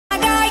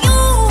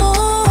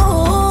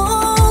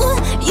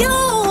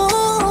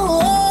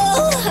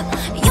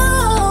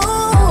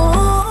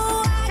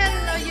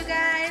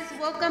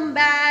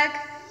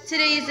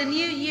Today is a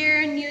new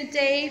year, new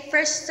day,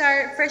 fresh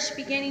start, fresh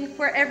beginning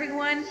for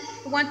everyone.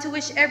 I want to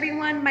wish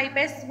everyone my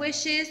best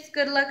wishes,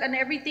 good luck on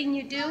everything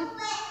you do.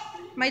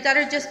 My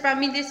daughter just brought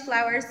me these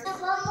flowers.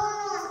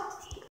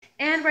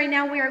 And right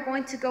now we are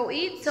going to go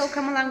eat, so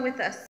come along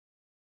with us.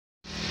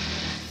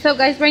 So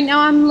guys, right now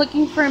I'm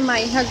looking for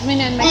my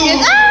husband and my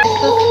kids.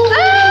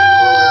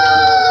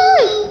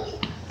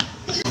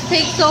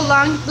 Takes so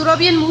long. Duró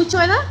bien mucho,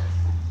 ¿verdad?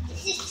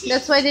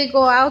 That's why they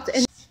go out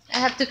and I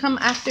have to come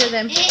after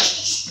them.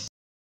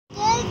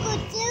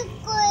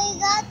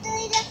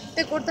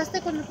 Te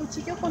cortaste con el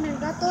cuchillo con el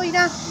gato,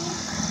 mira.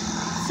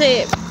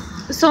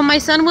 So my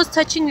son was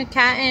touching a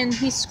cat and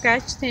he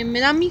scratched him.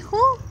 Mira, mijo,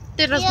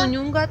 te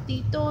rasguñó un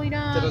gatito,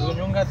 mira. Te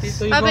rasguñó un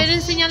gatito, hijo. A ver,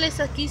 enséñales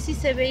aquí si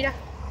se ve, mira.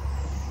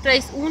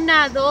 Traes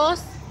 1, 2,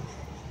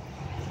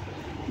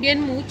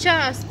 bien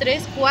muchas,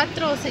 3,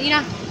 4,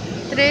 mira.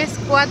 3,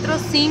 4,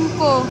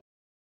 5.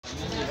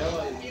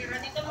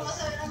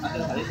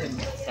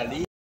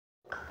 Salí.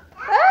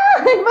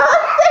 ¡Ay,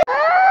 madre!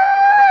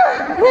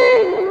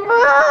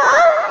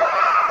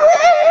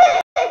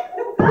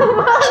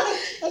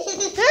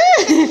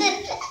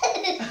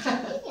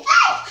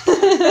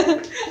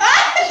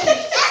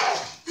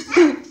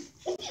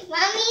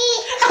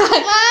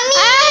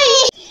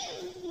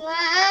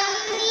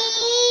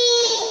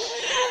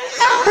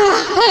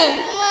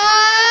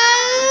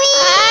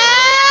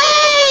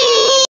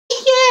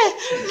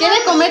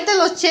 Quiere comerte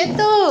los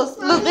chetos,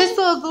 los de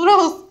esos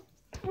duros.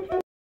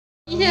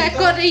 Hija,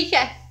 corre,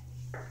 hija.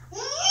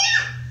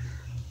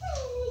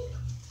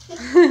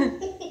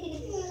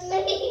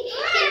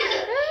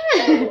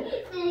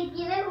 Me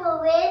quiere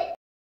mover.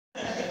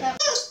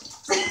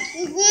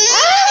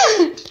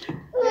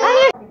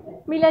 Ay,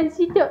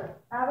 Milancito.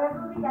 A ver,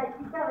 Rubia,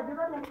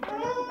 ayúdame.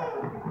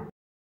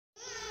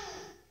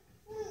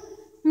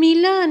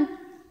 Milan,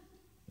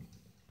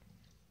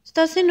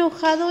 ¿estás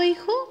enojado,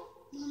 hijo?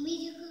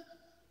 Mami,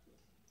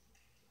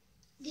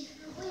 dijo,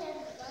 voy al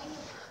baño.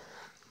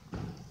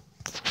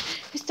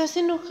 ¿Estás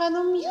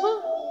enojado,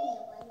 mijo?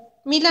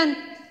 Milan.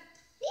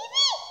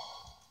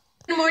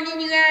 Good morning,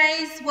 you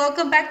guys.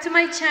 Welcome back to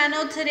my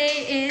channel.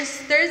 Today is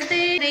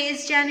Thursday. Today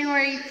is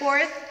January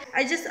 4th.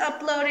 I just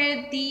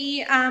uploaded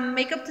the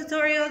makeup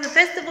tutorial, the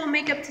festival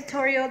makeup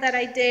tutorial that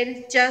I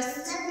did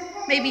just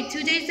maybe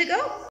 2 days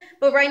ago.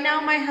 But right now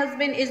my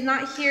husband is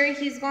not here.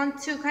 He's gone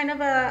to kind of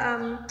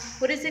a,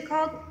 what is it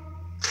called?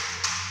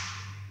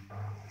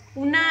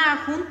 Una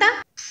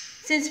junta.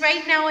 Since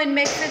right now in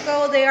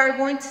Mexico, they are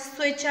going to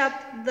switch up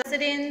the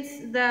presidents,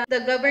 the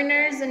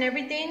governors and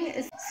everything.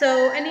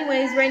 So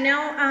anyways, right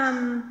now,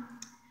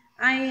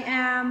 I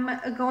am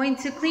going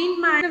to clean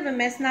my of a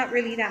mess, not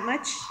really that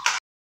much.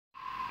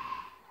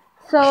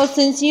 So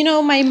since, you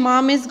know, my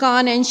mom is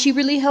gone and she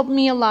really helped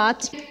me a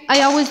lot,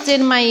 I always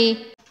did my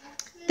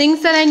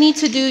things that I need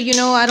to do. You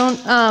know, I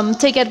don't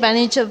take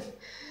advantage of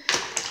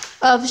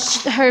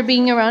her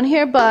being around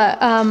here, but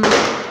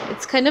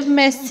it's kind of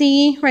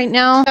messy right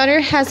now. My daughter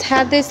has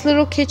had this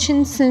little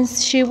kitchen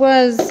since she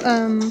was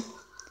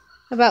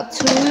about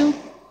 2,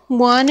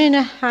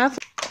 1.5.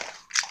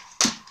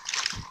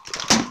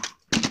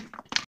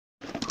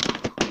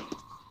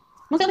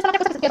 No sé dónde está la otra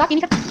cosa que se quedaba aquí,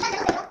 mija.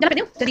 ¿Ya la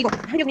prendió? Te digo.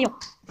 Ay, Dios mío.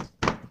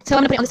 So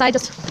I'm gonna put it on the side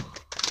just.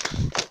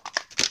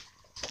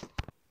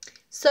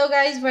 So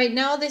guys, right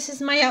now this is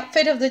my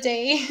outfit of the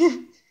day.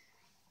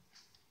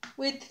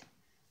 With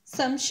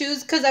some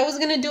shoes because I was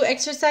gonna do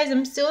exercise.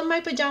 I'm still in my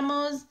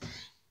pajamas.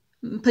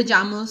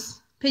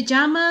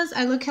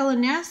 I look hella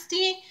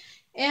nasty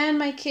and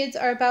my kids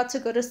are about to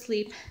go to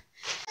sleep.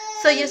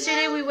 So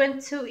yesterday we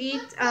went to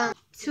eat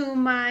to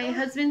my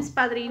husband's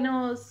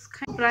padrino's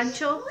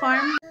rancho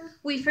farm.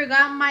 We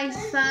forgot my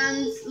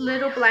son's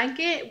little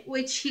blanket,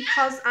 which he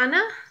calls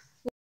Ana.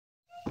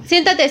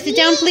 Siéntate, sit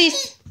down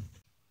please.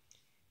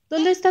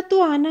 ¿Dónde está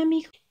tu Ana,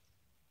 mijo?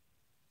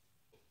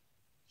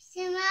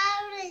 Se me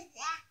abre.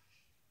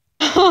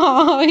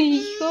 Ay,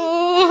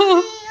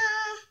 hijo.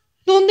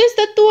 ¿Dónde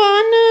está tu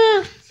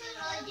Ana? Se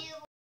lo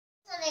llevo.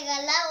 Vamos a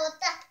regalar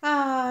otra.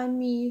 Ay,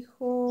 mi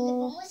hijo. Le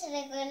vamos a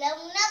regalar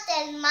una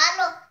del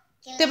malo.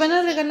 ¿Te van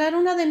a regalar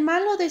una del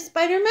malo de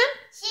Spider-Man?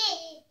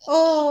 Sí.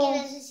 Oh.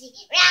 Que no sé si.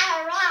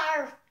 Rar,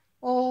 rar.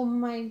 Oh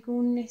my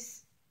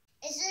goodness.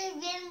 Eso es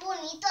bien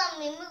bonito. A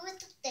mí me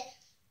gusta.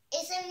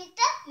 Esa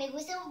Anita me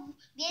gusta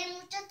bien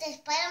mucho de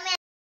Spider-Man.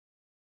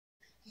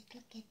 Es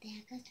lo que te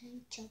hagas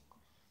un choco.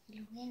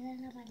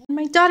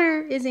 My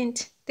daughter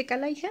isn't. ¿Te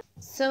cala, hija?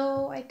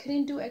 So I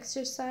couldn't do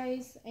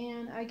exercise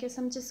and I guess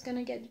I'm just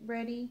gonna get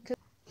ready.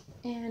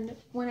 And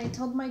when I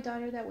told my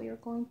daughter that we were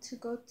going to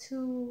go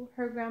to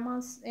her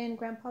grandma's and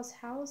grandpa's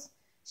house,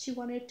 she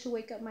wanted to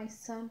wake up my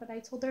son, but I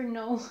told her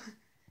no.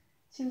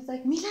 She was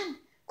like, Milan,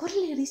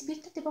 córrele,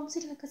 despiértate, vamos a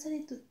ir a la casa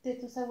de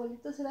tus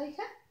abuelitos, ¿verdad,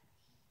 hija?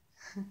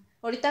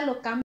 Ahorita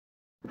lo cambio.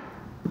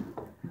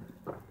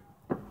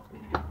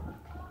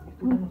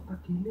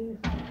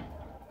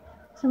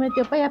 Se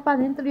metió para allá para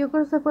adentro. Yo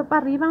creo que se fue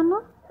para arriba,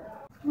 ¿no?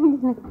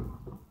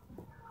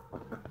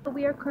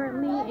 We are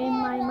currently in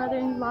my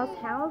mother-in-law's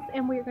house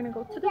and we're going to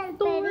go to the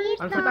store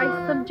to buy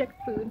some junk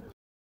food.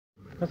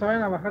 No se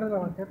vayan a bajar de la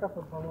banqueta,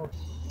 por favor.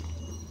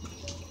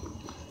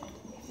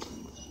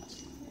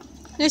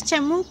 Los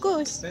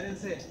chamucos.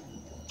 Espérense.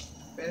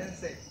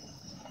 Espérense.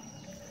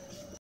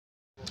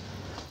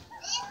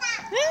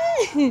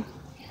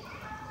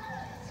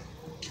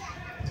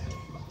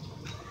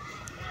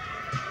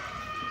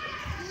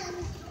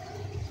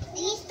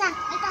 Lista,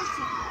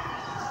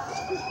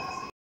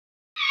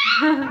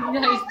 Ya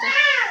está.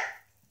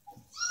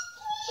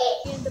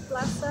 En la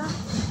plaza.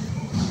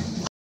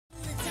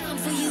 Time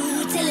for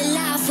you, tell a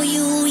lie for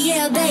you,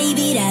 yeah,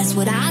 baby, that's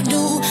what I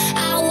do.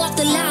 I walk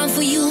the line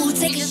for you,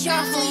 take a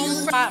shot for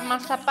you.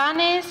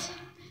 Mazapanes.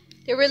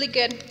 They're really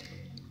good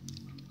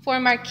for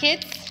our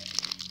kids,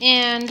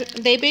 and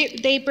they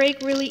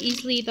break really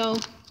easily though.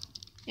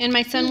 And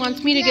my son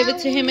wants me to give it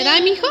to him.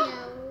 ¿Verdad, mijo?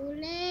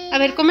 A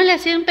ver, cómele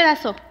así un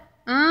pedazo.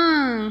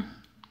 Ah,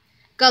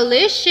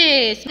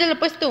 delicious. Míralo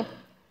pues tú.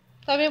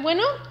 ¿Sabe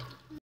bueno?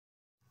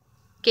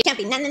 Que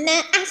jumping, na na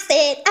na. I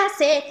said,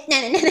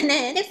 na na na na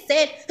na. They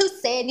said, who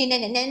said, na na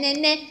na na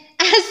na.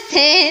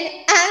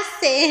 I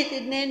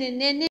said, na na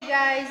na na.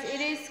 Guys,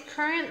 it is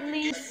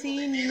currently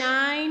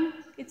 9.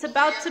 It's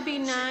about to be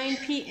 9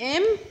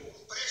 p.m.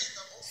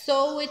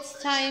 So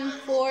it's time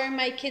for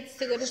my kids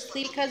to go to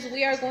sleep because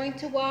we are going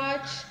to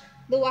watch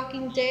The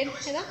Walking Dead.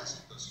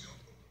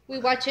 We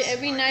watch it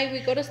every night. We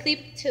go to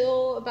sleep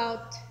till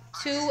about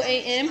 2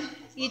 a.m.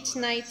 each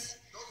night,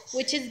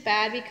 which is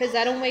bad because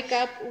I don't wake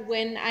up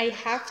when I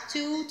have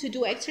to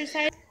do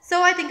exercise.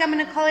 So I think I'm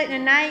going to call it a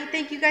night.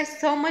 Thank you guys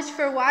so much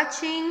for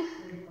watching.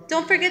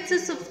 Don't forget to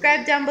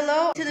subscribe down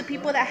below to the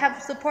people that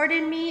have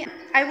supported me.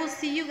 I will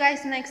see you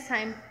guys next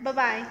time.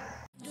 Bye-bye.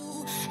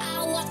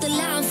 I walk the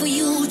line for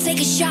you, take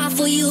a shot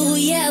for you,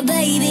 yeah,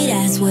 baby,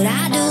 that's what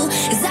I do.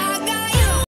 'Cause I